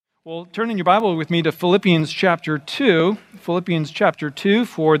Well, turn in your Bible with me to Philippians chapter 2. Philippians chapter 2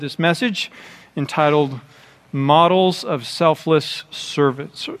 for this message entitled Models of Selfless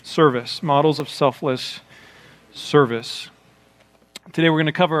Service. Models of Selfless Service. Today we're going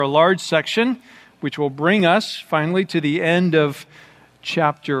to cover a large section which will bring us finally to the end of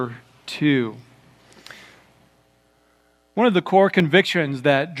chapter 2. One of the core convictions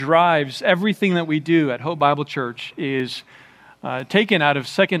that drives everything that we do at Hope Bible Church is taken out of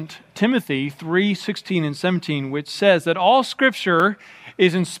 2 Timothy 3:16 and 17, which says that all Scripture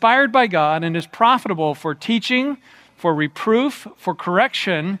is inspired by God and is profitable for teaching, for reproof, for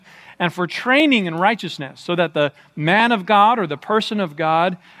correction, and for training in righteousness, so that the man of God or the person of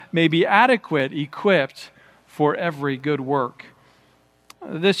God may be adequate, equipped for every good work.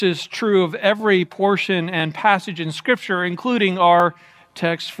 This is true of every portion and passage in Scripture, including our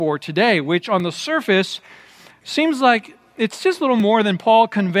text for today, which on the surface seems like it's just a little more than Paul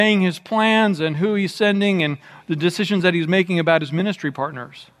conveying his plans and who he's sending and the decisions that he's making about his ministry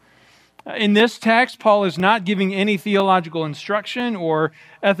partners. In this text, Paul is not giving any theological instruction or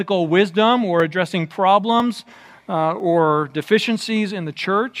ethical wisdom or addressing problems or deficiencies in the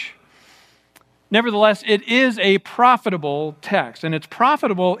church. Nevertheless, it is a profitable text, and it's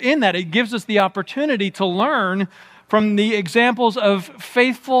profitable in that it gives us the opportunity to learn from the examples of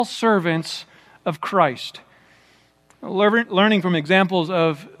faithful servants of Christ. Learning from examples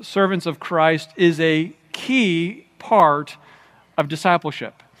of servants of Christ is a key part of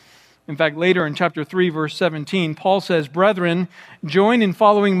discipleship. In fact, later in chapter 3, verse 17, Paul says, "Brethren, join in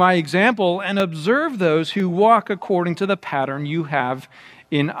following my example and observe those who walk according to the pattern you have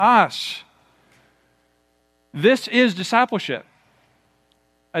in us." This is discipleship.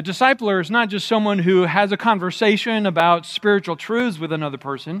 A discipler is not just someone who has a conversation about spiritual truths with another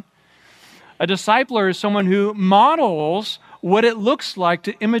person. A discipler is someone who models what it looks like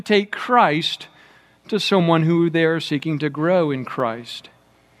to imitate Christ to someone who they are seeking to grow in Christ.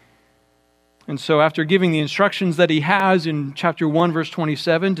 And so after giving the instructions that he has in chapter 1, verse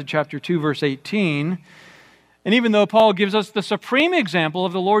 27 to chapter 2, verse 18, and even though Paul gives us the supreme example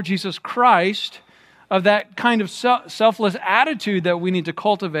of the Lord Jesus Christ, of that kind of selfless attitude that we need to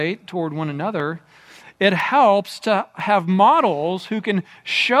cultivate toward one another, it helps to have models who can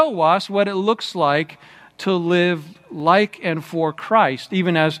show us what it looks like to live like and for Christ,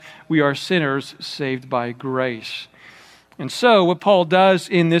 even as we are sinners saved by grace. And so what Paul does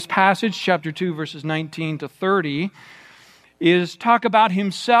in this passage, chapter 2, verses 19 to 30, is talk about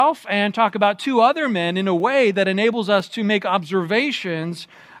himself and talk about two other men in a way that enables us to make observations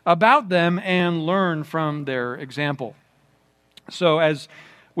about them and learn from their example. So as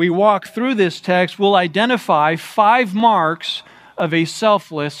we walk through this text, we'll identify 5 marks of a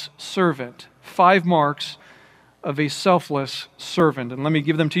selfless servant. 5 marks of a selfless servant. And let me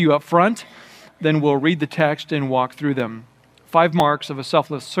give them to you up front, then we'll read the text and walk through them. 5 marks of a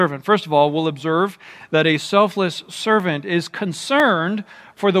selfless servant. First of all, we'll observe that a selfless servant is concerned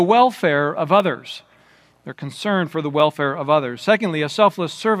for the welfare of others. They're concerned for the welfare of others. Secondly, a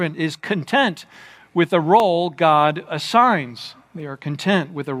selfless servant is content with the role God assigns. They are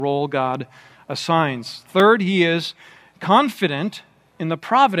content with the role God assigns. Third, he is confident in the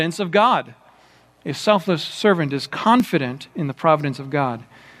providence of God. A selfless servant is confident in the providence of God.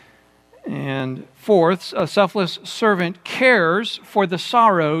 And fourth, a selfless servant cares for the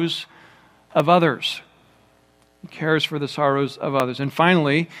sorrows of others. He cares for the sorrows of others. And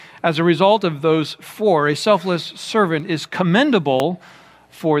finally, as a result of those 4, a selfless servant is commendable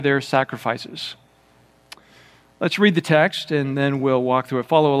for their sacrifices. Let's read the text and then we'll walk through it.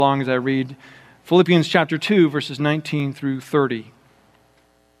 Follow along as I read Philippians chapter 2, verses 19 through 30.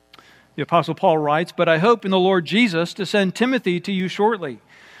 The Apostle Paul writes, "But I hope in the Lord Jesus to send Timothy to you shortly,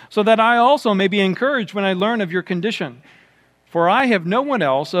 so that I also may be encouraged when I learn of your condition. For I have no one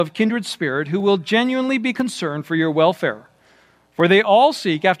else of kindred spirit who will genuinely be concerned for your welfare. For they all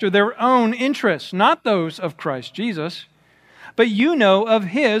seek after their own interests, not those of Christ Jesus. But you know of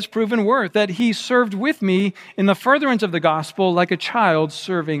his proven worth, that he served with me in the furtherance of the gospel like a child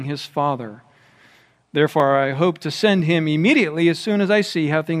serving his father. Therefore, I hope to send him immediately as soon as I see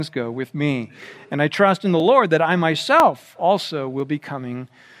how things go with me. And I trust in the Lord that I myself also will be coming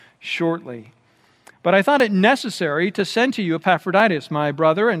shortly. But I thought it necessary to send to you Epaphroditus, my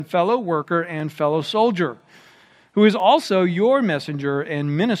brother and fellow worker and fellow soldier, who is also your messenger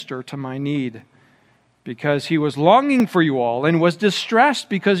and minister to my need, because he was longing for you all and was distressed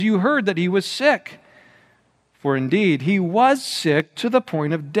because you heard that he was sick. For indeed, he was sick to the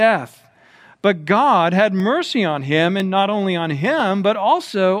point of death. But God had mercy on him, and not only on him, but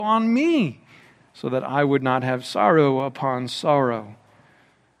also on me, so that I would not have sorrow upon sorrow.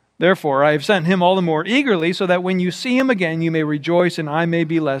 Therefore, I have sent him all the more eagerly, so that when you see him again, you may rejoice, and I may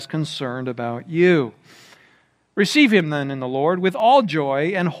be less concerned about you. Receive him then in the Lord with all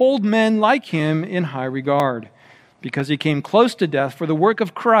joy, and hold men like him in high regard, because he came close to death for the work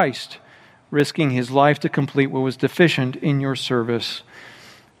of Christ, risking his life to complete what was deficient in your service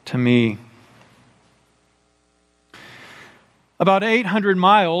to me. About 800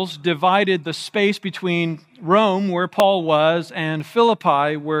 miles divided the space between Rome, where Paul was, and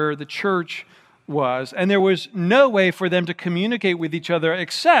Philippi, where the church was. And there was no way for them to communicate with each other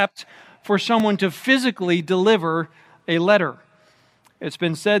except for someone to physically deliver a letter. It's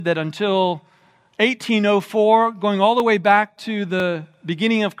been said that until 1804, going all the way back to the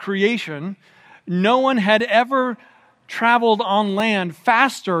beginning of creation, no one had ever traveled on land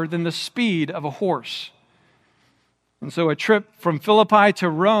faster than the speed of a horse. And so a trip from Philippi to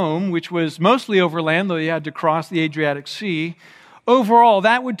Rome, which was mostly overland, though you had to cross the Adriatic Sea, overall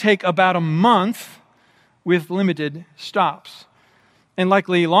that would take about a month with limited stops. And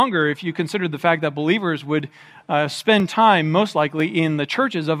likely longer if you considered the fact that believers would spend time most likely in the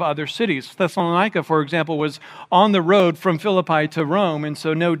churches of other cities. Thessalonica, for example, was on the road from Philippi to Rome, and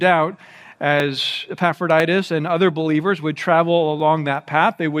so no doubt as Epaphroditus and other believers would travel along that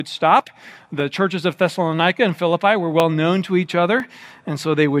path, they would stop. The churches of Thessalonica and Philippi were well known to each other, and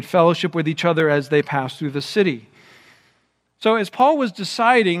so they would fellowship with each other as they passed through the city. So as Paul was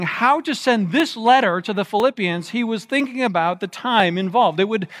deciding how to send this letter to the Philippians, he was thinking about the time involved. It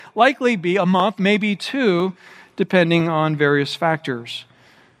would likely be a month, maybe two, depending on various factors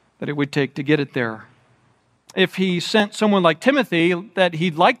that it would take to get it there. If he sent someone like Timothy that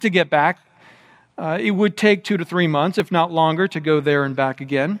he'd like to get back, it would take 2 to 3 months, if not longer, to go there and back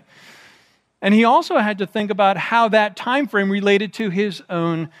again. And he also had to think about how that time frame related to his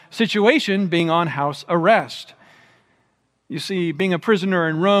own situation, being on house arrest. You see, being a prisoner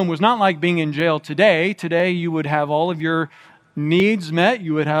in Rome was not like being in jail today. Today, you would have all of your needs met.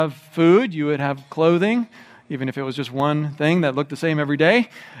 You would have food. You would have clothing, even if it was just one thing that looked the same every day.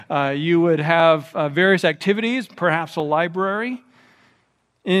 You would have various activities, perhaps a library.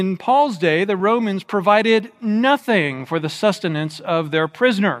 In Paul's day, the Romans provided nothing for the sustenance of their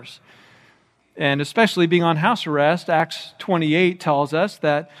prisoners. And especially being on house arrest, Acts 28 tells us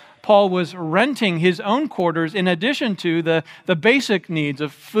that Paul was renting his own quarters in addition to the basic needs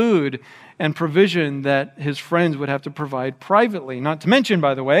of food and provision that his friends would have to provide privately. Not to mention,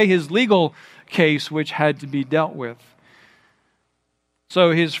 by the way, his legal case, which had to be dealt with.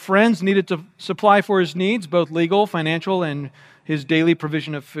 So his friends needed to supply for his needs, both legal, financial, and his daily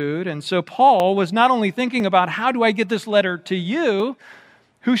provision of food. And so Paul was not only thinking about how do I get this letter to you,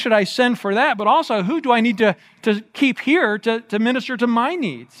 who should I send for that, but also who do I need to keep here to minister to my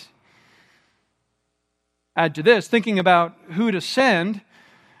needs? Add to this, thinking about who to send,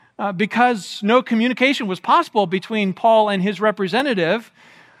 because no communication was possible between Paul and his representative,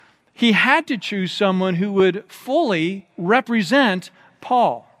 he had to choose someone who would fully represent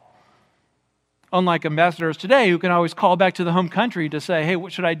Paul. Unlike ambassadors today who can always call back to the home country to say, hey,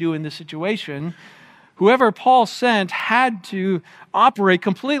 what should I do in this situation? Whoever Paul sent had to operate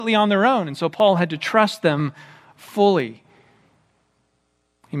completely on their own, and so Paul had to trust them fully.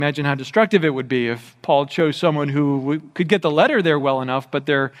 Imagine how destructive it would be if Paul chose someone who could get the letter there well enough, but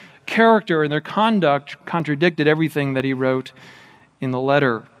their character and their conduct contradicted everything that he wrote in the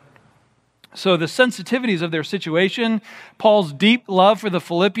letter. So the sensitivities of their situation, Paul's deep love for the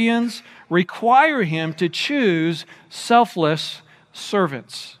Philippians, require him to choose selfless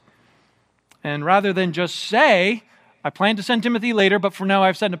servants. And rather than just say, I plan to send Timothy later, but for now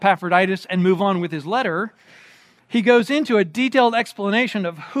I've sent Epaphroditus and move on with his letter, he goes into a detailed explanation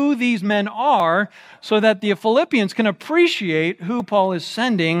of who these men are so that the Philippians can appreciate who Paul is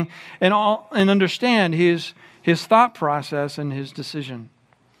sending and understand his thought process and his decision.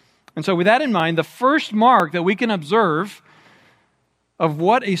 And so with that in mind, the first mark that we can observe of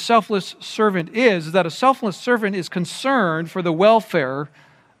what a selfless servant is that a selfless servant is concerned for the welfare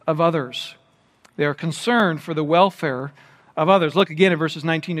of others. They are concerned for the welfare of others. Look again at verses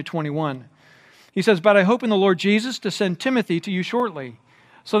 19 to 21. He says, "But I hope in the Lord Jesus to send Timothy to you shortly,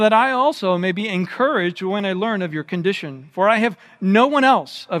 so that I also may be encouraged when I learn of your condition. For I have no one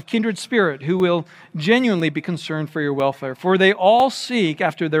else of kindred spirit who will genuinely be concerned for your welfare. For they all seek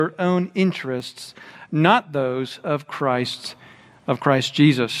after their own interests, not those of Christ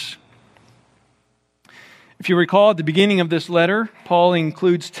Jesus." If you recall at the beginning of this letter, Paul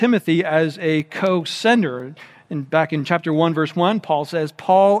includes Timothy as a co-sender. And back in chapter 1, verse 1, Paul says,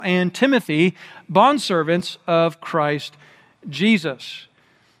 Paul and Timothy, bondservants of Christ Jesus.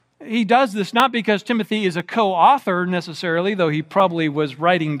 He does this not because Timothy is a co-author necessarily, though he probably was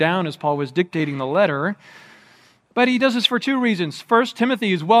writing down as Paul was dictating the letter. But he does this for two reasons. First,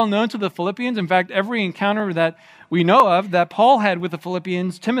 Timothy is well known to the Philippians. In fact, every encounter that we know of that Paul had with the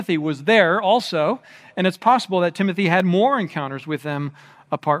Philippians, Timothy was there also. And it's possible that Timothy had more encounters with them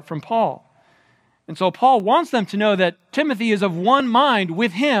apart from Paul. And so Paul wants them to know that Timothy is of one mind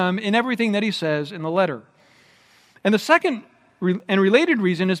with him in everything that he says in the letter. And the second and related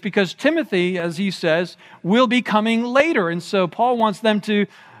reason is because Timothy, as he says, will be coming later. And so Paul wants them to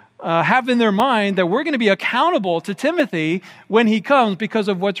have in their mind that we're going to be accountable to Timothy when he comes because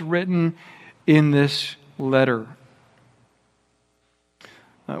of what's written in this letter.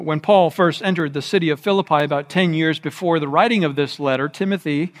 When Paul first entered the city of Philippi about 10 years before the writing of this letter,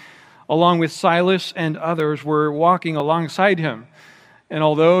 Timothy, along with Silas and others, were walking alongside him. And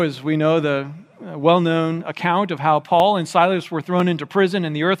although, as we know, the well-known account of how Paul and Silas were thrown into prison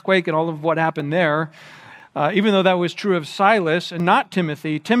and the earthquake and all of what happened there, even though that was true of Silas and not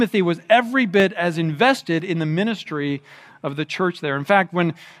Timothy, Timothy was every bit as invested in the ministry of the church there. In fact,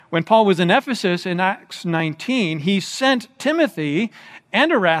 when Paul was in Ephesus in Acts 19, he sent Timothy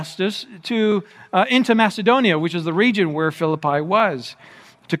and Erastus into Macedonia, which is the region where Philippi was,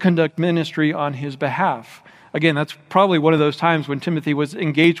 to conduct ministry on his behalf. Again, that's probably one of those times when Timothy was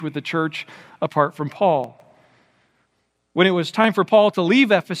engaged with the church apart from Paul. When it was time for Paul to leave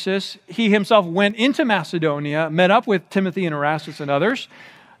Ephesus, he himself went into Macedonia, met up with Timothy and Erastus and others.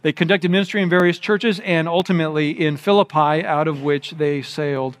 They conducted ministry in various churches and ultimately in Philippi, out of which they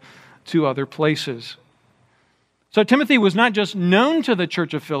sailed to other places. So Timothy was not just known to the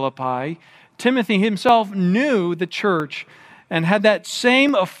church of Philippi, Timothy himself knew the church and had that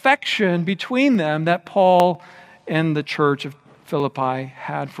same affection between them that Paul and the church of Philippi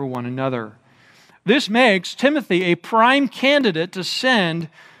had for one another. This makes Timothy a prime candidate to send,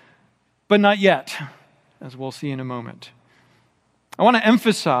 but not yet, as we'll see in a moment. I want to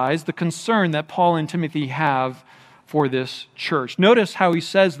emphasize the concern that Paul and Timothy have for this church. Notice how he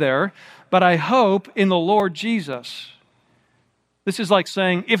says there, but I hope in the Lord Jesus. This is like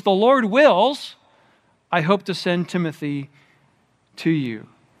saying, if the Lord wills, I hope to send Timothy to you.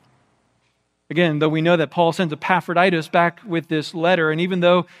 Again, though we know that Paul sends Epaphroditus back with this letter, and even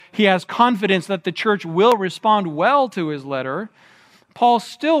though he has confidence that the church will respond well to his letter, Paul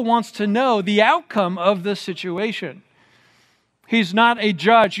still wants to know the outcome of the situation. He's not a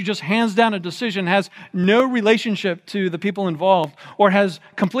judge who just hands down a decision, has no relationship to the people involved, or has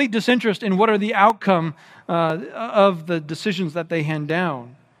complete disinterest in what are the outcome of the decisions that they hand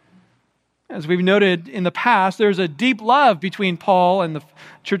down. As we've noted in the past, there's a deep love between Paul and the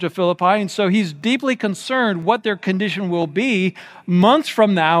church of Philippi, and so he's deeply concerned what their condition will be months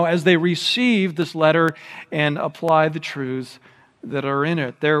from now as they receive this letter and apply the truths that are in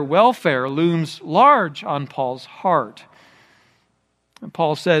it. Their welfare looms large on Paul's heart. And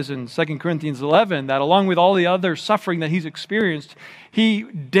Paul says in 2 Corinthians 11 that along with all the other suffering that he's experienced, he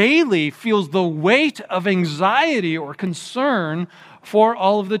daily feels the weight of anxiety or concern for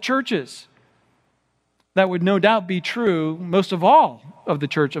all of the churches. That would no doubt be true, most of all, of the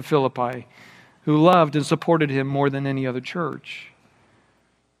church of Philippi, who loved and supported him more than any other church.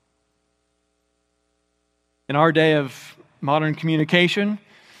 In our day of modern communication,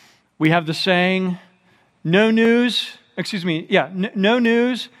 we have the saying, no news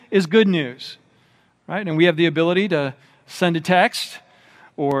is good news, right? And we have the ability to send a text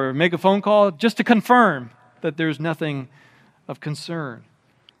or make a phone call just to confirm that there's nothing of concern.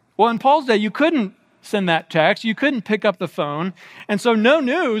 Well, in Paul's day, you couldn't send that text. You couldn't pick up the phone. And so no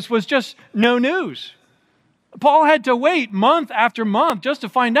news was just no news. Paul had to wait month after month just to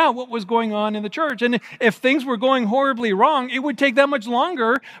find out what was going on in the church. And if things were going horribly wrong, it would take that much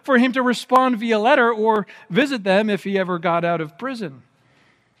longer for him to respond via letter or visit them if he ever got out of prison.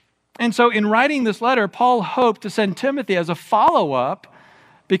 And so in writing this letter, Paul hoped to send Timothy as a follow-up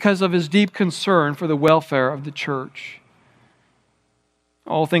because of his deep concern for the welfare of the church.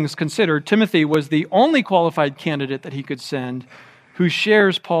 All things considered, Timothy was the only qualified candidate that he could send who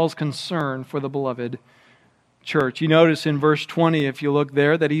shares Paul's concern for the beloved church. You notice in verse 20, if you look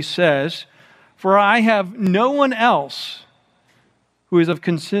there, that he says, "For I have no one else who is of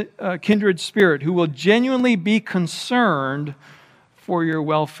kindred spirit, who will genuinely be concerned for your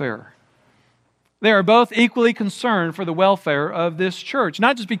welfare." They are both equally concerned for the welfare of this church,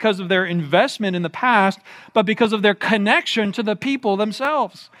 not just because of their investment in the past, but because of their connection to the people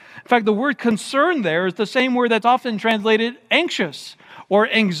themselves. In fact, the word concern there is the same word that's often translated anxious or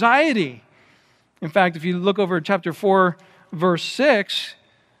anxiety. In fact, if you look over chapter 4, verse 6,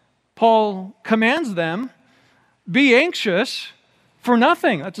 Paul commands them, be anxious For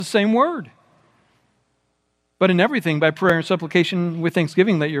nothing, that's the same word. But in everything, by prayer and supplication with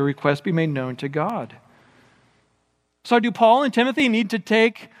thanksgiving, let your requests be made known to God. So do Paul and Timothy need to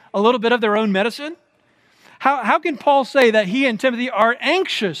take a little bit of their own medicine? How can Paul say that he and Timothy are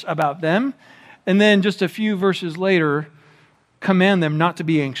anxious about them, and then just a few verses later command them not to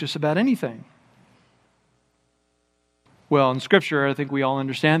be anxious about anything? Well, in Scripture, I think we all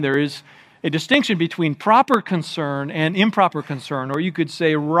understand there is a distinction between proper concern and improper concern, or you could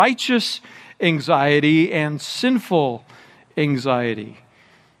say righteous anxiety and sinful anxiety.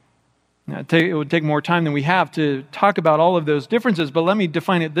 Now, it would take more time than we have to talk about all of those differences, but let me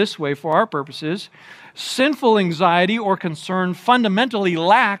define it this way for our purposes. Sinful anxiety or concern fundamentally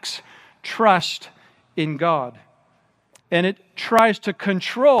lacks trust in God, and it tries to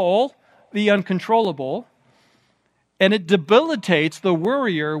control the uncontrollable, and it debilitates the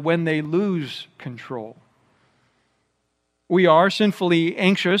worrier when they lose control. We are sinfully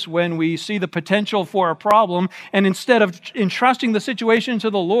anxious when we see the potential for a problem, and instead of entrusting the situation to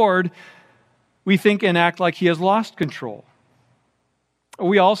the Lord, we think and act like He has lost control.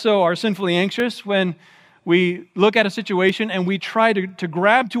 We also are sinfully anxious when we look at a situation and we try to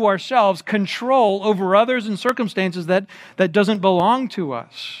grab to ourselves control over others and circumstances that doesn't belong to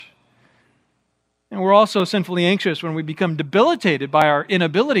us. And we're also sinfully anxious when we become debilitated by our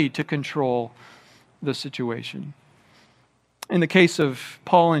inability to control the situation. In the case of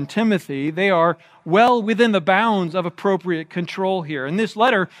Paul and Timothy, they are well within the bounds of appropriate control here. In this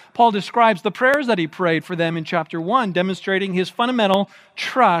letter, Paul describes the prayers that he prayed for them in chapter 1, demonstrating his fundamental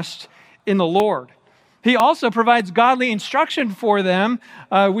trust in the Lord. He also provides godly instruction for them,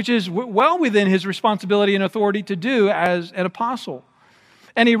 which is well within his responsibility and authority to do as an apostle.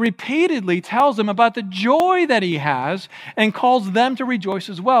 And he repeatedly tells them about the joy that he has and calls them to rejoice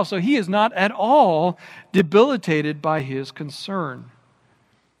as well. So he is not at all debilitated by his concern.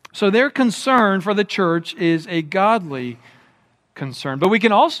 So their concern for the church is a godly concern. But we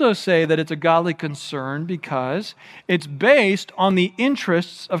can also say that it's a godly concern because it's based on the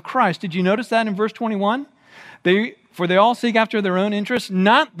interests of Christ. Did you notice that in verse 21? For they all seek after their own interests,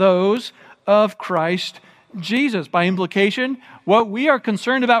 not those of Christ Jesus. By implication, what we are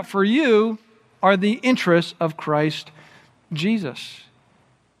concerned about for you are the interests of Christ Jesus.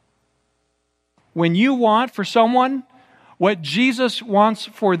 When you want for someone what Jesus wants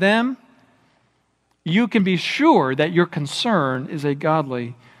for them, you can be sure that your concern is a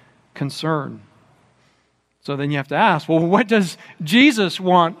godly concern. So then you have to ask, well, what does Jesus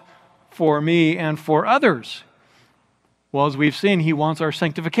want for me and for others? Well, as we've seen, He wants our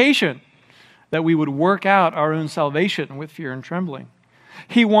sanctification, that we would work out our own salvation with fear and trembling.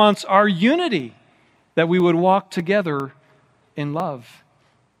 He wants our unity, that we would walk together in love.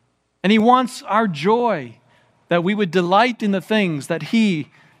 And He wants our joy, that we would delight in the things that He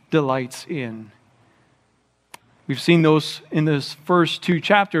delights in. We've seen those in those first two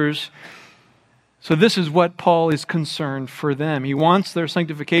chapters. So this is what Paul is concerned for them. He wants their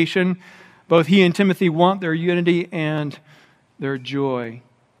sanctification. Both he and Timothy want their unity and their joy.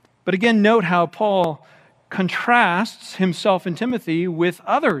 But again, note how Paul contrasts himself and Timothy with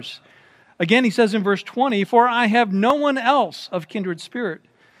others. Again, he says in verse 20, "For I have no one else of kindred spirit."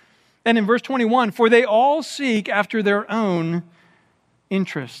 And in verse 21, "For they all seek after their own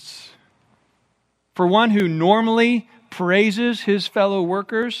interests." For one who normally praises his fellow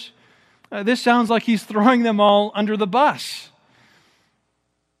workers, this sounds like he's throwing them all under the bus.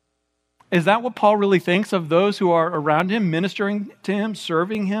 Is that what Paul really thinks of those who are around him, ministering to him,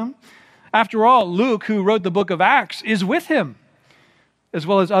 serving him? After all, Luke, who wrote the book of Acts, is with him, as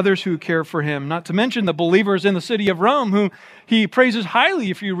well as others who care for him, not to mention the believers in the city of Rome, who he praises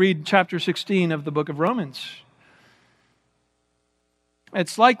highly if you read chapter 16 of the book of Romans.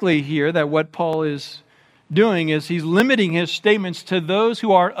 It's likely here that what Paul is doing is he's limiting his statements to those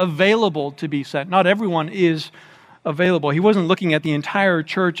who are available to be sent. Not everyone is available. He wasn't looking at the entire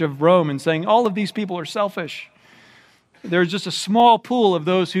church of Rome and saying, all of these people are selfish. There's just a small pool of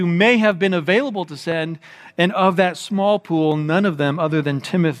those who may have been available to send, and of that small pool, none of them, other than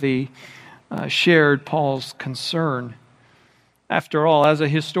Timothy, shared Paul's concern. After all, as a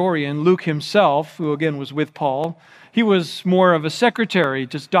historian, Luke himself, who again was with Paul, he was more of a secretary,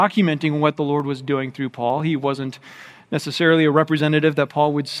 just documenting what the Lord was doing through Paul. He wasn't necessarily a representative that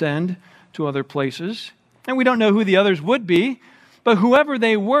Paul would send to other places. And we don't know who the others would be, but whoever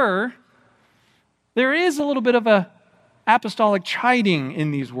they were, there is a little bit of a apostolic chiding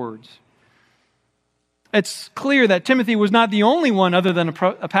in these words. It's clear that Timothy was not the only one other than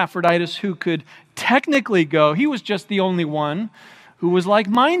Epaphroditus who could technically go. He was just the only one who was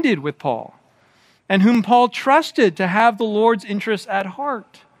like-minded with Paul. and whom Paul trusted to have the Lord's interests at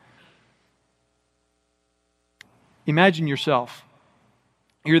heart. Imagine yourself.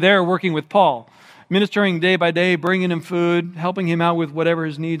 You're there working with Paul, ministering day by day, bringing him food, helping him out with whatever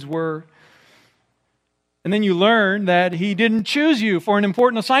his needs were. And then you learn that he didn't choose you for an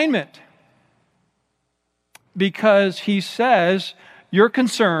important assignment because he says your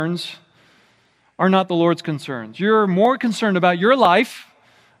concerns are not the Lord's concerns. You're more concerned about your life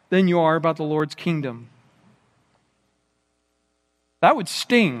than you are about the Lord's kingdom. That would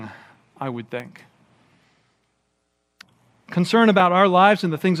sting, I would think. Concern about our lives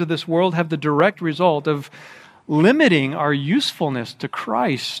and the things of this world have the direct result of limiting our usefulness to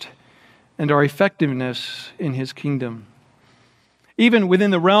Christ and our effectiveness in His kingdom. Even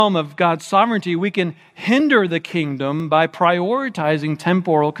within the realm of God's sovereignty, we can hinder the kingdom by prioritizing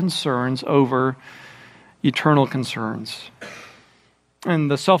temporal concerns over eternal concerns.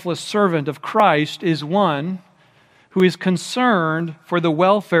 And the selfless servant of Christ is one who is concerned for the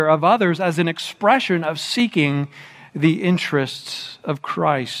welfare of others as an expression of seeking the interests of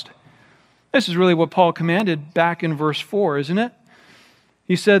Christ. This is really what Paul commanded back in verse 4, isn't it?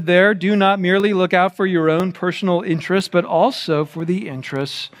 He said there, do not merely look out for your own personal interests, but also for the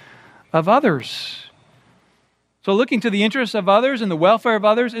interests of others. So looking to the interests of others and the welfare of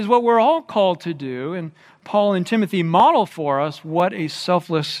others is what we're all called to do. And Paul and Timothy model for us what a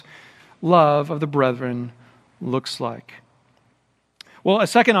selfless love of the brethren looks like. Well, a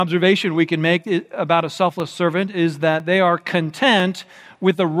second observation we can make about a selfless servant is that they are content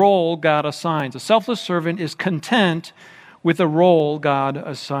with the role God assigns. A selfless servant is content with the role God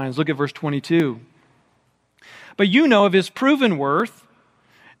assigns. Look at verse 22. But you know of his proven worth,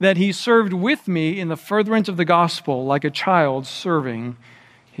 that he served with me in the furtherance of the gospel like a child serving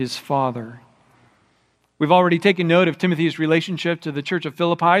his father. We've already taken note of Timothy's relationship to the church of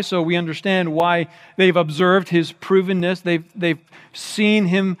Philippi, so we understand why they've observed his provenness. They've seen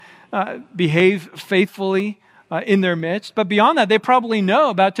him behave faithfully in their midst. But beyond that, they probably know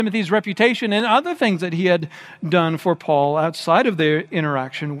about Timothy's reputation and other things that he had done for Paul outside of their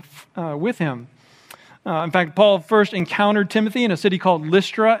interaction with him. In fact, Paul first encountered Timothy in a city called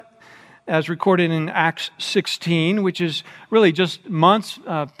Lystra, as recorded in Acts 16, which is really just months,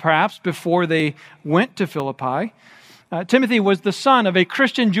 perhaps, before they went to Philippi. Timothy was the son of a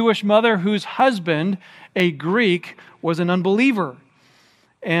Christian Jewish mother whose husband, a Greek, was an unbeliever.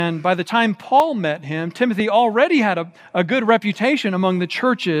 And by the time Paul met him, Timothy already had a good reputation among the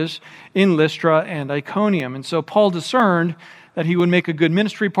churches in Lystra and Iconium. And so Paul discerned that he would make a good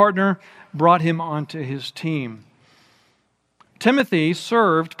ministry partner, brought him onto his team. Timothy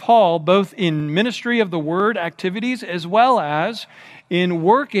served Paul both in ministry of the word activities as well as in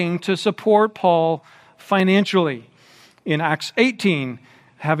working to support Paul financially. In Acts 18,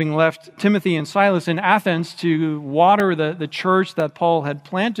 having left Timothy and Silas in Athens to water the church that Paul had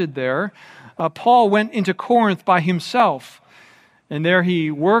planted there, Paul went into Corinth by himself. And there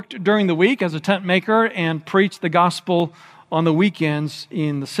he worked during the week as a tent maker and preached the gospel on the weekends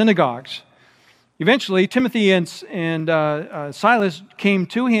in the synagogues. Eventually, Timothy and Silas came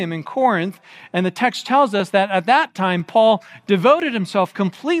to him in Corinth, and the text tells us that at that time, Paul devoted himself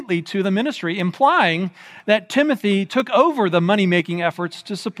completely to the ministry, implying that Timothy took over the money-making efforts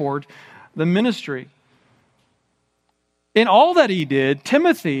to support the ministry. In all that he did,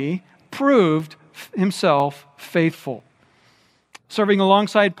 Timothy proved himself faithful. Serving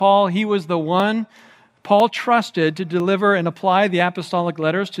alongside Paul, he was the one Paul trusted to deliver and apply the apostolic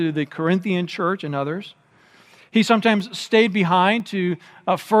letters to the Corinthian church and others. He sometimes stayed behind to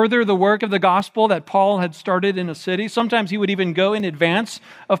further the work of the gospel that Paul had started in a city. Sometimes he would even go in advance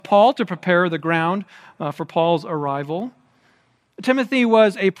of Paul to prepare the ground for Paul's arrival. Timothy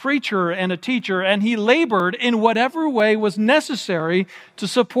was a preacher and a teacher, and he labored in whatever way was necessary to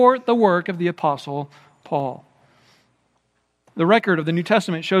support the work of the apostle Paul. The record of the New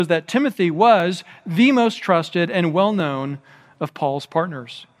Testament shows that Timothy was the most trusted and well-known of Paul's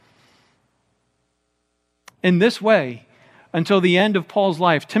partners. In this way, until the end of Paul's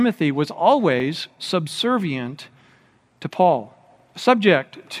life, Timothy was always subservient to Paul,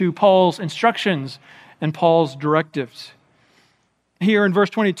 subject to Paul's instructions and Paul's directives. Here in verse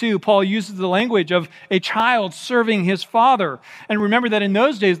 22, Paul uses the language of a child serving his father. And remember that in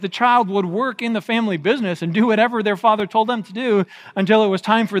those days, the child would work in the family business and do whatever their father told them to do until it was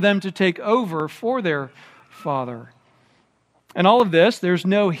time for them to take over for their father. And all of this, there's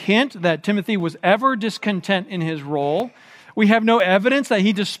no hint that Timothy was ever discontent in his role. We have no evidence that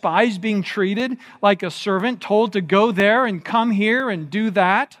he despised being treated like a servant, told to go there and come here and do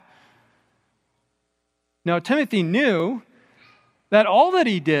that. Now, Timothy knew that all that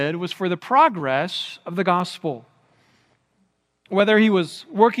he did was for the progress of the gospel. Whether he was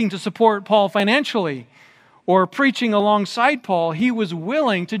working to support Paul financially or preaching alongside Paul, he was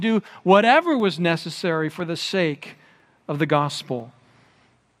willing to do whatever was necessary for the sake of the gospel.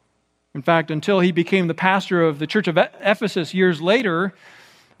 In fact, until he became the pastor of the church of Ephesus years later,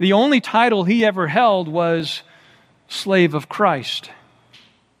 the only title he ever held was slave of Christ.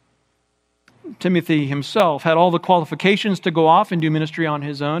 Timothy himself had all the qualifications to go off and do ministry on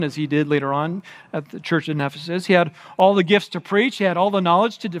his own, as he did later on at the church in Ephesus. He had all the gifts to preach. He had all the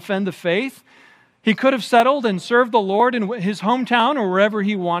knowledge to defend the faith. He could have settled and served the Lord in his hometown or wherever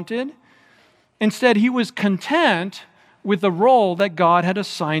he wanted. Instead, he was content with the role that God had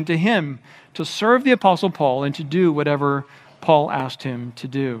assigned to him to serve the Apostle Paul and to do whatever Paul asked him to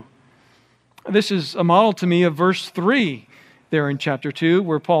do. This is a model to me of verse 3 there in chapter 2,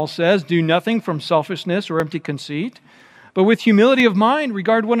 where Paul says, "Do nothing from selfishness or empty conceit, but with humility of mind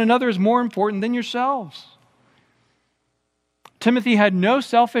regard one another as more important than yourselves." Timothy had no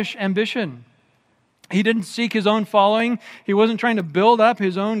selfish ambition. He didn't seek his own following. He wasn't trying to build up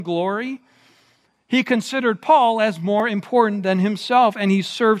his own glory. He considered Paul as more important than himself, and he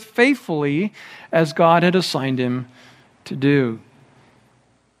served faithfully as God had assigned him to do.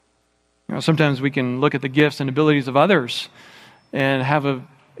 Sometimes we can look at the gifts and abilities of others and have a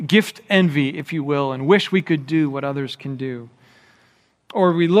gift envy, if you will, and wish we could do what others can do.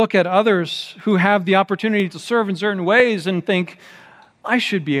 Or we look at others who have the opportunity to serve in certain ways and think, I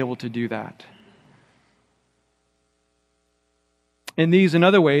should be able to do that. In these and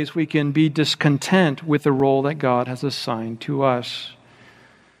other ways, we can be discontent with the role that God has assigned to us.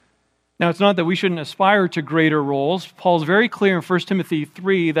 Now, it's not that we shouldn't aspire to greater roles. Paul's very clear in 1 Timothy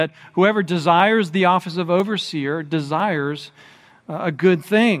 3 that whoever desires the office of overseer desires a good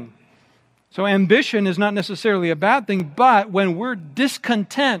thing. So ambition is not necessarily a bad thing, but when we're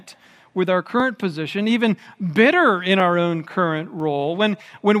discontent with our current position, even bitter in our own current role, when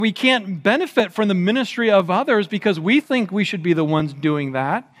we can't benefit from the ministry of others because we think we should be the ones doing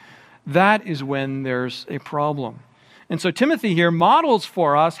that, that is when there's a problem. And so Timothy here models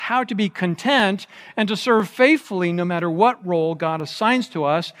for us how to be content and to serve faithfully no matter what role God assigns to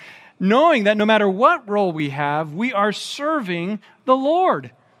us, knowing that no matter what role we have, we are serving the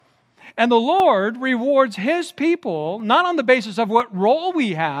Lord. And the Lord rewards His people not on the basis of what role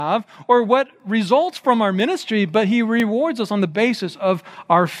we have or what results from our ministry, but He rewards us on the basis of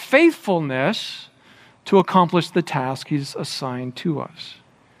our faithfulness to accomplish the task He's assigned to us.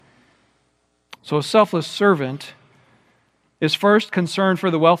 So a selfless servant is first concerned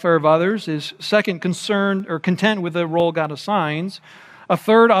for the welfare of others, is second concerned or content with the role God assigns. A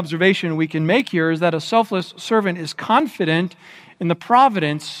third observation we can make here is that a selfless servant is confident in the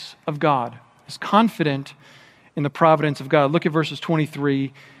providence of God. Is confident in the providence of God. Look at verses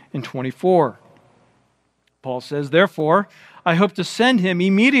 23 and 24. Paul says, "Therefore, I hope to send him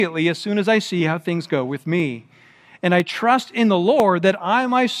immediately as soon as I see how things go with me. And I trust in the Lord that I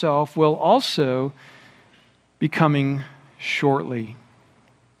myself will also be coming shortly."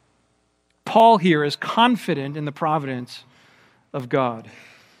 Paul here is confident in the providence of God.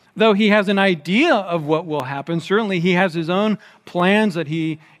 Though he has an idea of what will happen, certainly he has his own plans that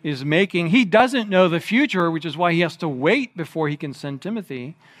he is making. He doesn't know the future, which is why he has to wait before he can send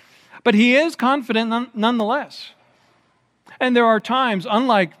Timothy. But he is confident nonetheless. And there are times,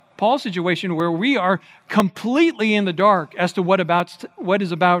 unlike Paul's situation, where we are completely in the dark as to what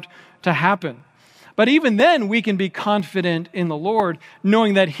is about to happen. But even then, we can be confident in the Lord,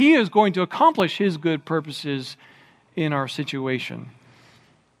 knowing that He is going to accomplish His good purposes in our situation.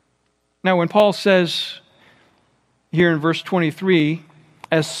 Now, when Paul says here in verse 23,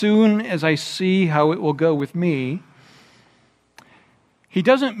 "As soon as I see how it will go with me," he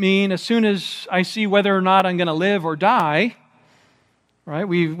doesn't mean as soon as I see whether or not I'm going to live or die. Right?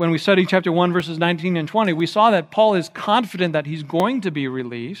 When we studied chapter 1, verses 19 and 20, we saw that Paul is confident that he's going to be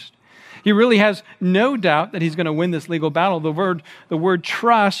released. He really has no doubt that he's going to win this legal battle. The word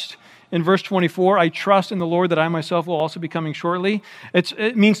trust in verse 24, "I trust in the Lord that I myself will also be coming shortly."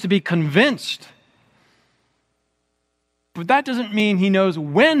 It means to be convinced. But that doesn't mean he knows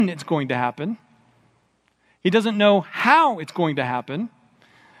when it's going to happen. He doesn't know how it's going to happen.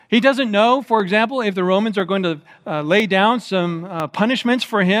 He doesn't know, for example, if the Romans are going to lay down some punishments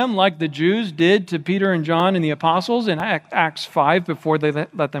for him like the Jews did to Peter and John and the apostles in Acts 5 before they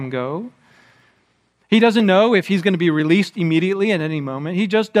let them go. He doesn't know if he's going to be released immediately at any moment. He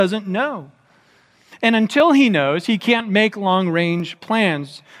just doesn't know. And until he knows, he can't make long-range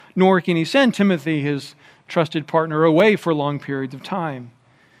plans, nor can he send Timothy, his trusted partner, away for long periods of time.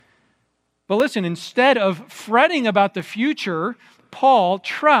 But listen, instead of fretting about the future, Paul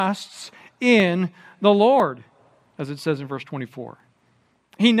trusts in the Lord, as it says in verse 24.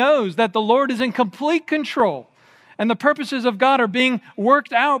 He knows that the Lord is in complete control and the purposes of God are being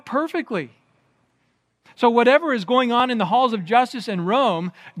worked out perfectly. So whatever is going on in the halls of justice in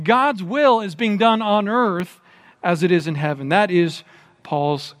Rome, God's will is being done on earth as it is in heaven. That is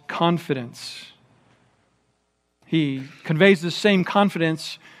Paul's confidence. He conveys the same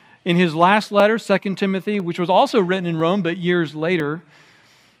confidence in his last letter, 2 Timothy, which was also written in Rome, but years later.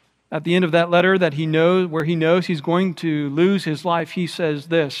 At the end of that letter where he knows he's going to lose his life, he says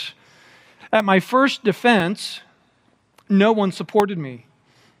this: "At my first defense, no one supported me,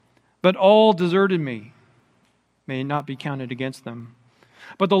 but all deserted me. May it not be counted against them.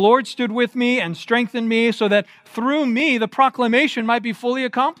 But the Lord stood with me and strengthened me so that through me the proclamation might be fully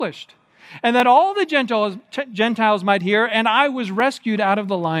accomplished, and that all the Gentiles might hear, and I was rescued out of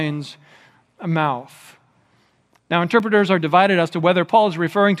the lion's mouth." Now, interpreters are divided as to whether Paul is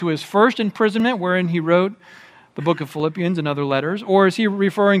referring to his first imprisonment, wherein he wrote the book of Philippians and other letters, or is he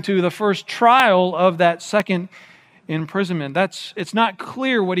referring to the first trial of that second imprisonment? It's not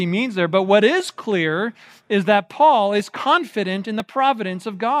clear what he means there, but what is clear is that Paul is confident in the providence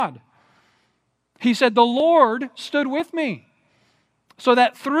of God. He said, "The Lord stood with me, so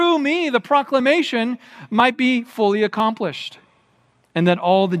that through me the proclamation might be fully accomplished, and that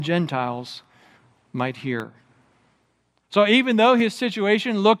all the Gentiles might hear." So even though his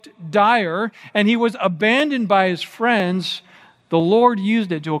situation looked dire and he was abandoned by his friends, the Lord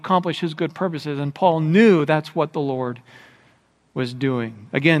used it to accomplish his good purposes, and Paul knew that's what the Lord was doing.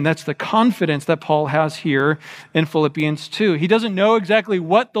 Again, that's the confidence that Paul has here in Philippians 2. He doesn't know exactly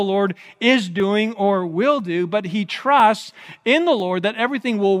what the Lord is doing or will do, but he trusts in the Lord that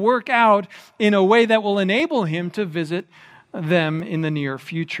everything will work out in a way that will enable him to visit them in the near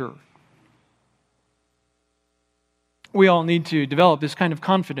future. We all need to develop this kind of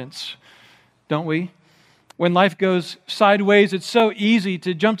confidence, don't we? When life goes sideways, it's so easy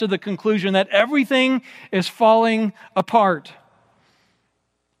to jump to the conclusion that everything is falling apart.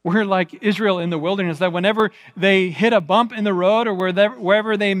 We're like Israel in the wilderness, that whenever they hit a bump in the road or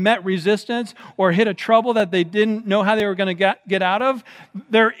wherever they met resistance or hit a trouble that they didn't know how they were going to get out of,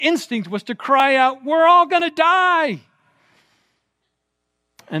 their instinct was to cry out, "We're all going to die."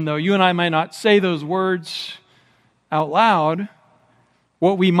 And though you and I might not say those words out loud,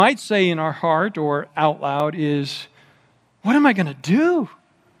 what we might say in our heart or out loud is, "What am I going to do?"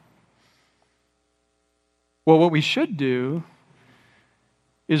 Well, what we should do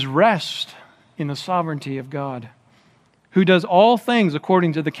is rest in the sovereignty of God, who does all things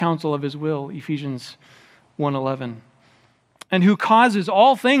according to the counsel of his will, Ephesians 1:11, and who causes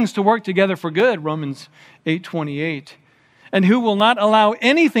all things to work together for good, Romans 8:28, and who will not allow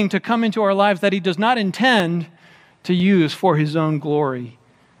anything to come into our lives that he does not intend to use for his own glory,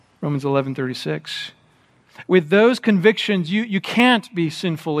 Romans 11:36. With those convictions, you can't be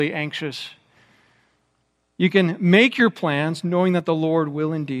sinfully anxious. You can make your plans knowing that the Lord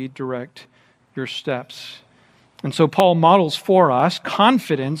will indeed direct your steps. And so Paul models for us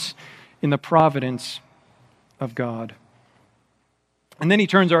confidence in the providence of God. And then he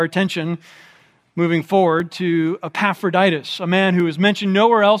turns our attention, moving forward, to Epaphroditus, a man who is mentioned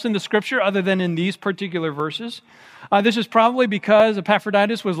nowhere else in the Scripture other than in these particular verses. This is probably because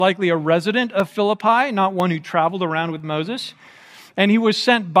Epaphroditus was likely a resident of Philippi, not one who traveled around with Moses. And he was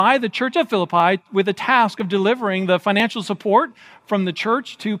sent by the church of Philippi with the task of delivering the financial support from the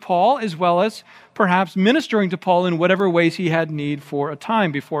church to Paul, as well as perhaps ministering to Paul in whatever ways he had need for a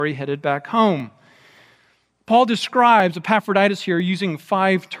time before he headed back home. Paul describes Epaphroditus here using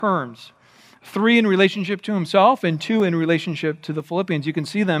 5 terms. 3 in relationship to himself and 2 in relationship to the Philippians. You can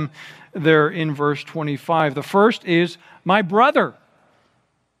see them there in verse 25. The first is my brother.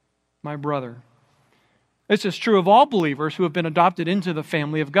 My brother. This is true of all believers who have been adopted into the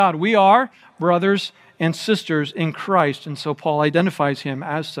family of God. We are brothers and sisters in Christ, and so Paul identifies him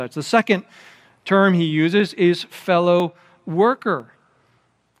as such. The second term he uses is fellow worker.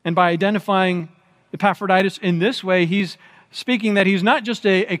 And by identifying Epaphroditus in this way, he's speaking that he's not just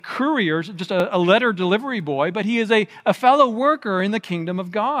a courier, just a letter delivery boy, but he is a fellow worker in the kingdom of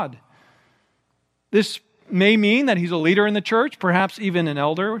God. This may mean that he's a leader in the church, perhaps even an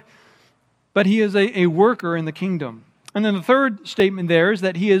elder, but he is a worker in the kingdom. And then the third statement there is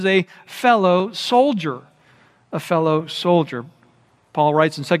that he is a fellow soldier. A fellow soldier. Paul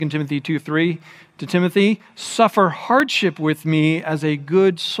writes in 2 Timothy 2:3 to Timothy, "Suffer hardship with me as a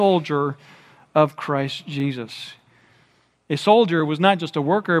good soldier of Christ Jesus." A soldier was not just a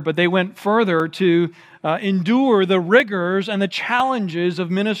worker, but they went further to endure the rigors and the challenges of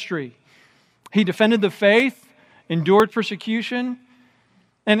ministry. He defended the faith endured persecution.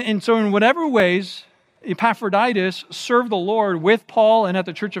 And so in whatever ways Epaphroditus served the Lord with Paul and at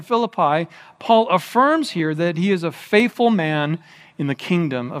the church of Philippi, Paul affirms here that he is a faithful man in the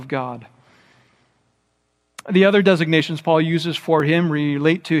kingdom of God. The other designations Paul uses for him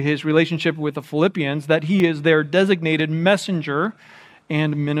relate to his relationship with the Philippians, that he is their designated messenger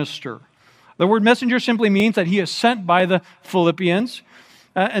and minister. The word messenger simply means that he is sent by the Philippians.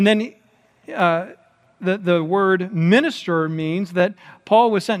 And then the word minister means that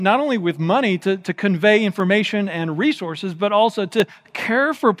Paul was sent not only with money to convey information and resources, but also to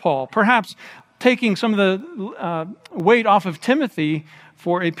care for Paul, perhaps taking some of the weight off of Timothy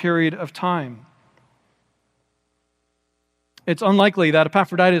for a period of time. It's unlikely that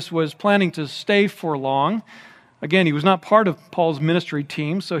Epaphroditus was planning to stay for long. Again, he was not part of Paul's ministry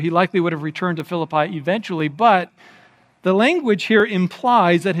team, so he likely would have returned to Philippi eventually, but the language here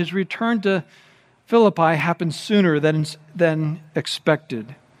implies that his return to Philippi happened sooner than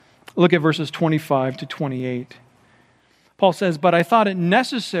expected. Look at verses 25 to 28. Paul says, "But I thought it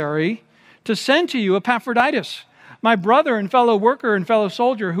necessary to send to you Epaphroditus, my brother and fellow worker and fellow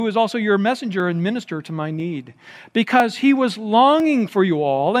soldier, who is also your messenger and minister to my need, because he was longing for you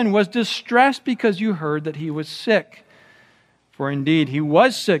all and was distressed because you heard that he was sick. For indeed, he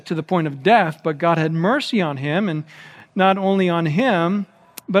was sick to the point of death, but God had mercy on him, and not only on him,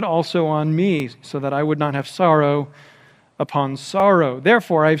 but also on me, so that I would not have sorrow upon sorrow.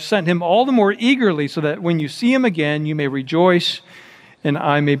 Therefore, I've sent him all the more eagerly, so that when you see him again, you may rejoice, and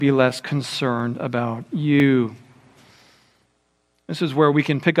I may be less concerned about you." This is where we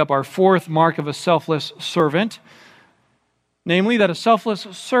can pick up our fourth mark of a selfless servant, namely that a selfless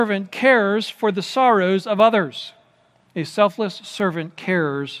servant cares for the sorrows of others. A selfless servant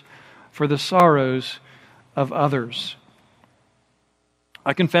cares for the sorrows of others.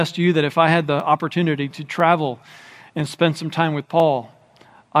 I confess to you that if I had the opportunity to travel and spend some time with Paul,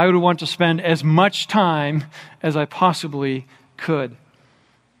 I would want to spend as much time as I possibly could.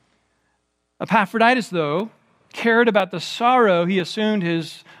 Epaphroditus, though, cared about the sorrow he assumed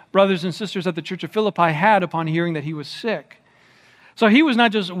his brothers and sisters at the church of Philippi had upon hearing that he was sick. So he was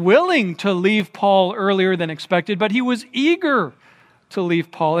not just willing to leave Paul earlier than expected, but he was eager to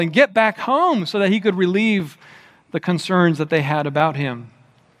leave Paul and get back home so that he could relieve the concerns that they had about him.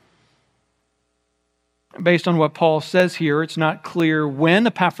 Based on what Paul says here, it's not clear when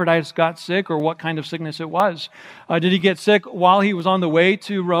Epaphroditus got sick or what kind of sickness it was. Did he get sick while he was on the way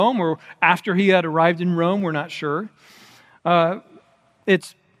to Rome or after he had arrived in Rome? We're not sure.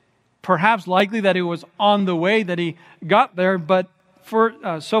 It's perhaps likely that it was on the way that he got there, but for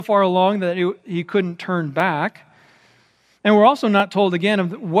so far along that he couldn't turn back. And we're also not told again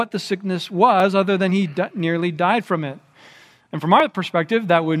of what the sickness was, other than he nearly died from it. And from our perspective,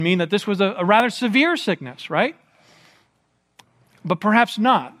 that would mean that this was a rather severe sickness, right? But perhaps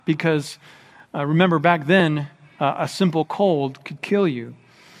not, because remember back then, a simple cold could kill you.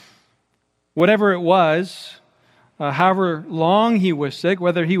 Whatever it was, however long he was sick,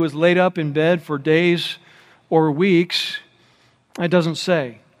 whether he was laid up in bed for days or weeks, it doesn't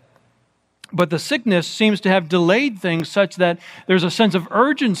say. But the sickness seems to have delayed things such that there's a sense of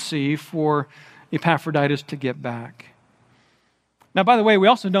urgency for Epaphroditus to get back. Now, by the way, we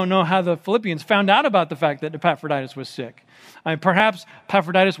also don't know how the Philippians found out about the fact that Epaphroditus was sick. Perhaps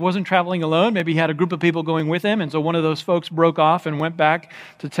Epaphroditus wasn't traveling alone. Maybe he had a group of people going with him, and so one of those folks broke off and went back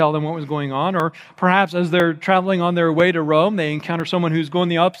to tell them what was going on. Or perhaps as they're traveling on their way to Rome, they encounter someone who's going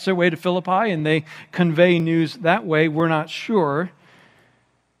the opposite way to Philippi, and they convey news that way. We're not sure.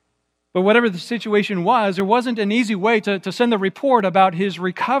 But whatever the situation was, there wasn't an easy way to send the report about his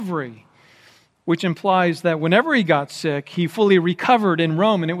recovery, which implies that whenever he got sick, he fully recovered in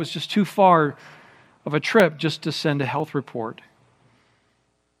Rome, and it was just too far of a trip just to send a health report.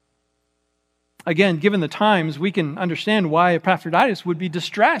 Again, given the times, we can understand why Epaphroditus would be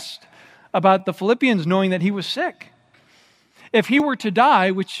distressed about the Philippians knowing that he was sick. If he were to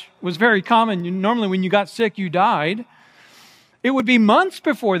die, which was very common, normally when you got sick, you died, it would be months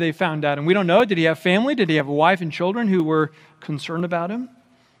before they found out. And we don't know, did he have family? Did he have a wife and children who were concerned about him?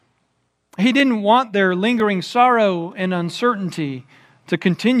 He didn't want their lingering sorrow and uncertainty to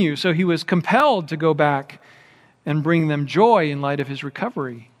continue, so he was compelled to go back and bring them joy in light of his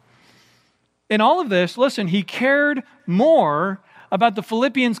recovery. In all of this, listen, he cared more about the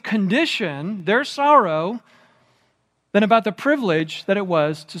Philippians' condition, their sorrow, than about the privilege that it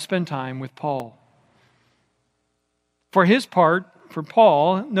was to spend time with Paul. For his part, for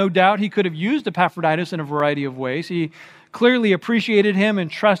Paul, no doubt he could have used Epaphroditus in a variety of ways. He clearly appreciated him and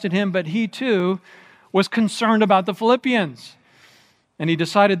trusted him, but he too was concerned about the Philippians. And he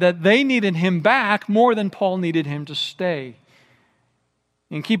decided that they needed him back more than Paul needed him to stay.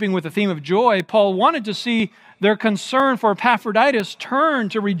 In keeping with the theme of joy, Paul wanted to see their concern for Epaphroditus turn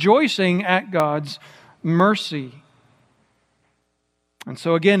to rejoicing at God's mercy. And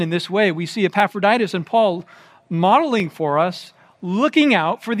so again, in this way, we see Epaphroditus and Paul modeling for us, looking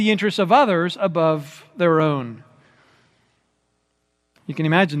out for the interests of others above their own. You can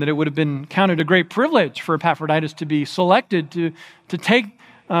imagine that it would have been counted a great privilege for Epaphroditus to be selected to take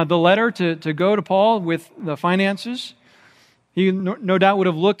the letter to go to Paul with the finances. He no doubt would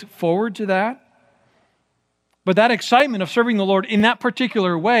have looked forward to that. But that excitement of serving the Lord in that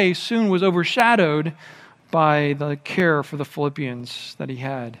particular way soon was overshadowed by the care for the Philippians that he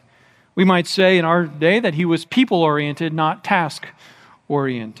had. We might say in our day that he was people-oriented, not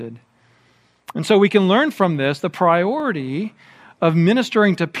task-oriented. And so we can learn from this the priority of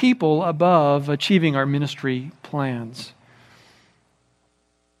ministering to people above achieving our ministry plans.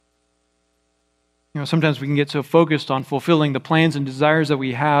 Sometimes we can get so focused on fulfilling the plans and desires that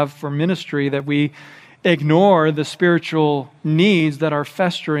we have for ministry that we ignore the spiritual needs that are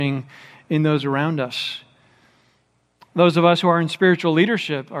festering in those around us. Those of us who are in spiritual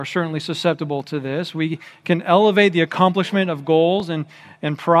leadership are certainly susceptible to this. We can elevate the accomplishment of goals and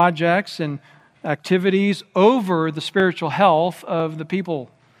projects and activities over the spiritual health of the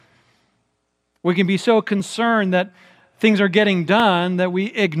people. We can be so concerned that things are getting done that we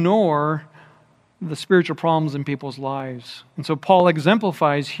ignore the spiritual problems in people's lives. And so Paul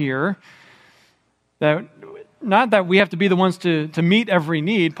exemplifies here that not that we have to be the ones to meet every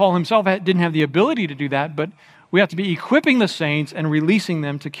need. Paul himself didn't have the ability to do that, but we have to be equipping the saints and releasing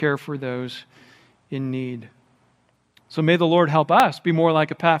them to care for those in need. So may the Lord help us be more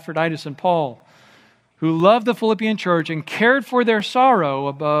like Epaphroditus and Paul, who loved the Philippian church and cared for their sorrow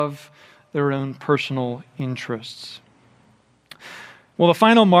above their own personal interests. Well, the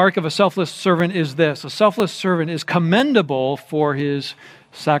final mark of a selfless servant is this. A selfless servant is commendable for his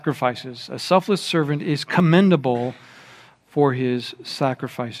sacrifices. A selfless servant is commendable for his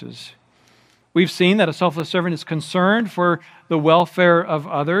sacrifices. We've seen that a selfless servant is concerned for the welfare of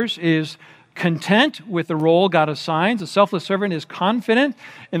others, is content with the role God assigns. A selfless servant is confident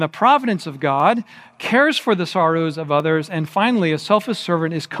in the providence of God, cares for the sorrows of others, and finally, a selfless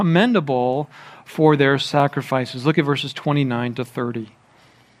servant is commendable for their sacrifices. Look at verses 29 to 30.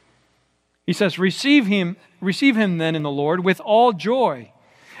 He says, Receive him then in the Lord with all joy,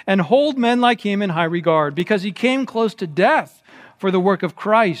 and hold men like him in high regard, because he came close to death for the work of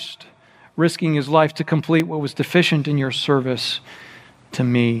Christ, risking his life to complete what was deficient in your service to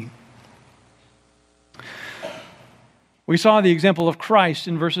me. We saw the example of Christ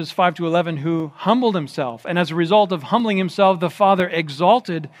in verses 5 to 11, who humbled himself. And as a result of humbling himself, the Father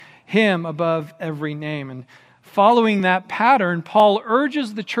exalted him above every name. And following that pattern, Paul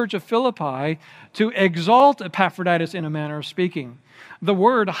urges the church of Philippi to exalt Epaphroditus in a manner of speaking. The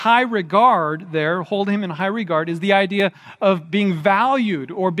word high regard there, hold him in high regard, is the idea of being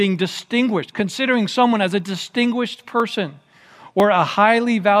valued or being distinguished, considering someone as a distinguished person or a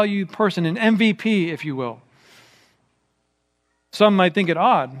highly valued person, an MVP, if you will. Some might think it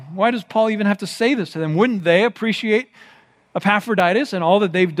odd. Why does Paul even have to say this to them? Wouldn't they appreciate Epaphroditus and all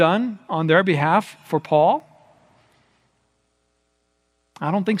that they've done on their behalf for Paul?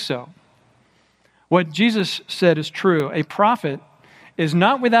 I don't think so. What Jesus said is true. A prophet is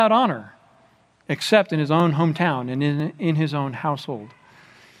not without honor, except in his own hometown and in his own household.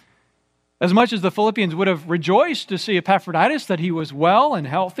 As much as the Philippians would have rejoiced to see Epaphroditus, that he was well and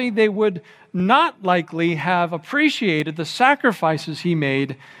healthy, they would not likely have appreciated the sacrifices he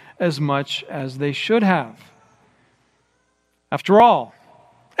made as much as they should have. After all,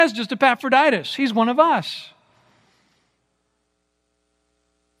 that's just Epaphroditus. He's one of us.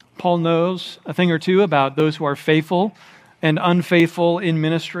 Paul knows a thing or two about those who are faithful and unfaithful in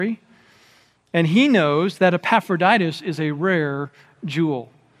ministry. And he knows that Epaphroditus is a rare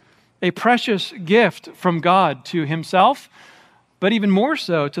jewel, a precious gift from God to himself, but even more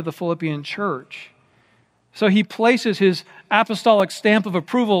so to the Philippian church. So he places his apostolic stamp of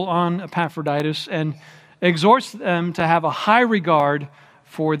approval on Epaphroditus and exhorts them to have a high regard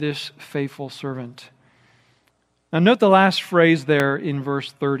for this faithful servant. Now note the last phrase there in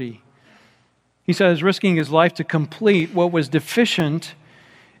verse 30. He says, risking his life to complete what was deficient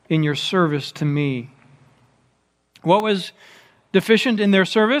in your service to me. What was deficient in their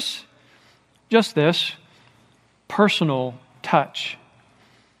service? Just this, personal touch.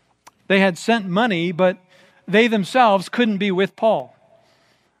 They had sent money, but they themselves couldn't be with Paul.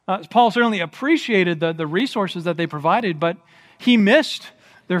 Paul certainly appreciated the resources that they provided, but he missed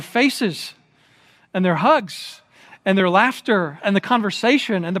their faces and their hugs and their laughter and the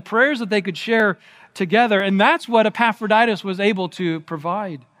conversation and the prayers that they could share together. And that's what Epaphroditus was able to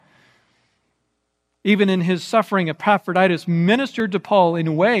provide. Even in his suffering, Epaphroditus ministered to Paul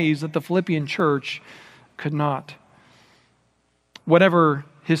in ways that the Philippian church could not. Whatever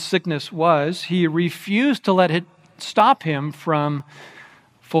his sickness was, he refused to let it stop him from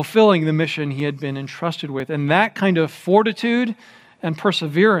fulfilling the mission he had been entrusted with. And that kind of fortitude and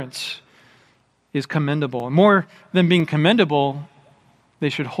perseverance is commendable. And more than being commendable, they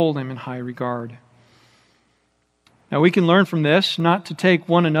should hold him in high regard. Now we can learn from this not to take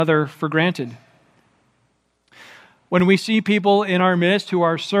one another for granted. When we see people in our midst who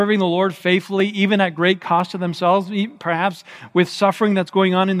are serving the Lord faithfully, even at great cost to themselves, perhaps with suffering that's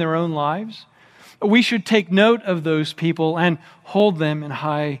going on in their own lives, we should take note of those people and hold them in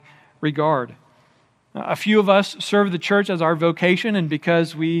high regard. A few of us serve the church as our vocation, and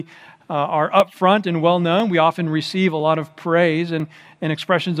because we are upfront and well-known, we often receive a lot of praise and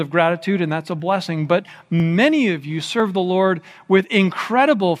expressions of gratitude, and that's a blessing. But many of you serve the Lord with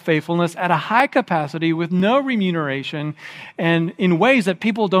incredible faithfulness at a high capacity with no remuneration and in ways that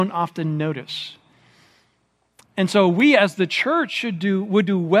people don't often notice. And so we as the church would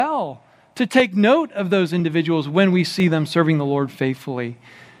do well to take note of those individuals when we see them serving the Lord faithfully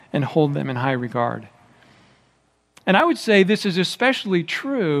and hold them in high regard. And I would say this is especially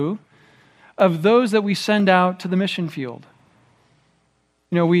true of those that we send out to the mission field.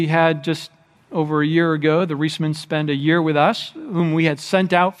 You know, we had just over a year ago, the Reismans spent a year with us, whom we had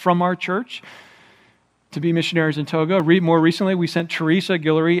sent out from our church to be missionaries in Togo. More recently, we sent Teresa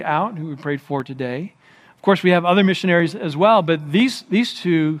Guillory out, who we prayed for today. Of course, we have other missionaries as well, but these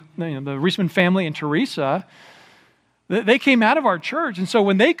two, the Reisman family and Teresa, they came out of our church. And so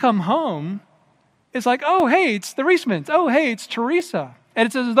when they come home, it's like, oh, hey, it's the Reismans. Oh, hey, it's Teresa. And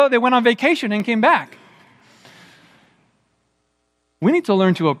it's as though they went on vacation and came back. We need to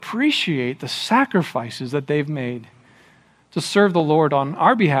learn to appreciate the sacrifices that they've made to serve the Lord on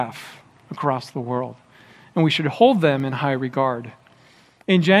our behalf across the world. And we should hold them in high regard.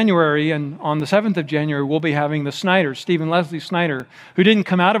 In January, and on the 7th of January, we'll be having the Snyders, Steve and Leslie Snyder, who didn't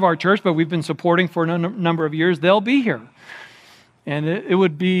come out of our church, but we've been supporting for a number of years. They'll be here. And it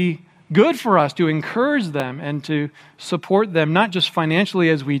would be good for us to encourage them and to support them, not just financially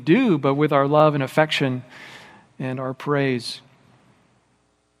as we do, but with our love and affection and our praise.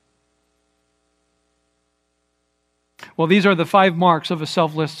 Well, these are the 5 marks of a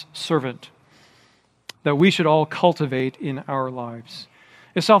selfless servant that we should all cultivate in our lives.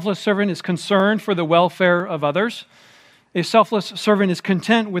 A selfless servant is concerned for the welfare of others. A selfless servant is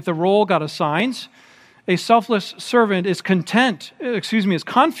content with the role God assigns. A selfless servant is confident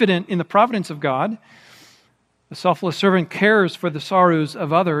in the providence of God. The selfless servant cares for the sorrows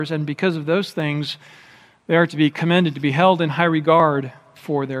of others, and because of those things, they are to be commended, to be held in high regard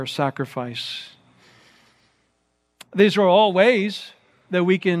for their sacrifice. These are all ways that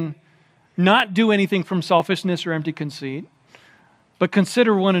we can not do anything from selfishness or empty conceit, but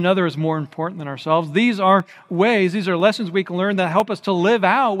consider one another as more important than ourselves. These are ways, these are lessons we can learn that help us to live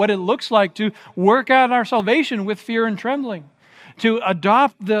out what it looks like to work out our salvation with fear and trembling, to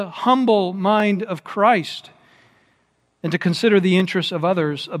adopt the humble mind of Christ, and to consider the interests of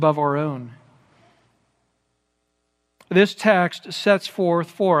others above our own. This text sets forth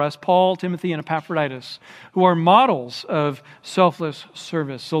for us Paul, Timothy, and Epaphroditus, who are models of selfless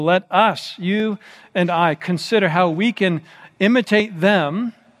service. So let us, you and I, consider how we can imitate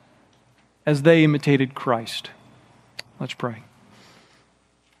them as they imitated Christ. Let's pray.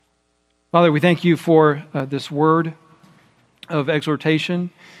 Father, we thank you for this word of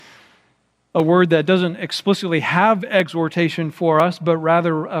exhortation, a word that doesn't explicitly have exhortation for us, but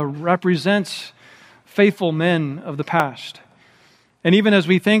rather represents faithful men of the past. And even as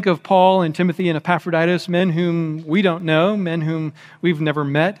we think of Paul and Timothy and Epaphroditus, men whom we don't know, men whom we've never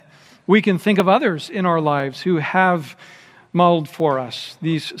met, we can think of others in our lives who have modeled for us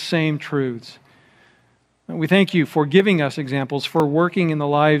these same truths. We thank you for giving us examples, for working in the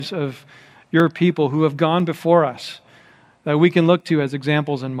lives of your people who have gone before us, that we can look to as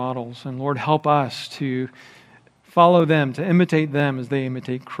examples and models. And Lord, help us to follow them, to imitate them as they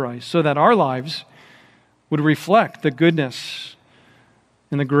imitate Christ, so that our lives would reflect the goodness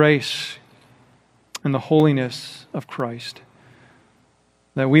and the grace and the holiness of Christ,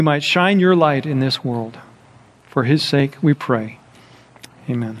 that we might shine your light in this world. For his sake we pray.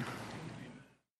 Amen.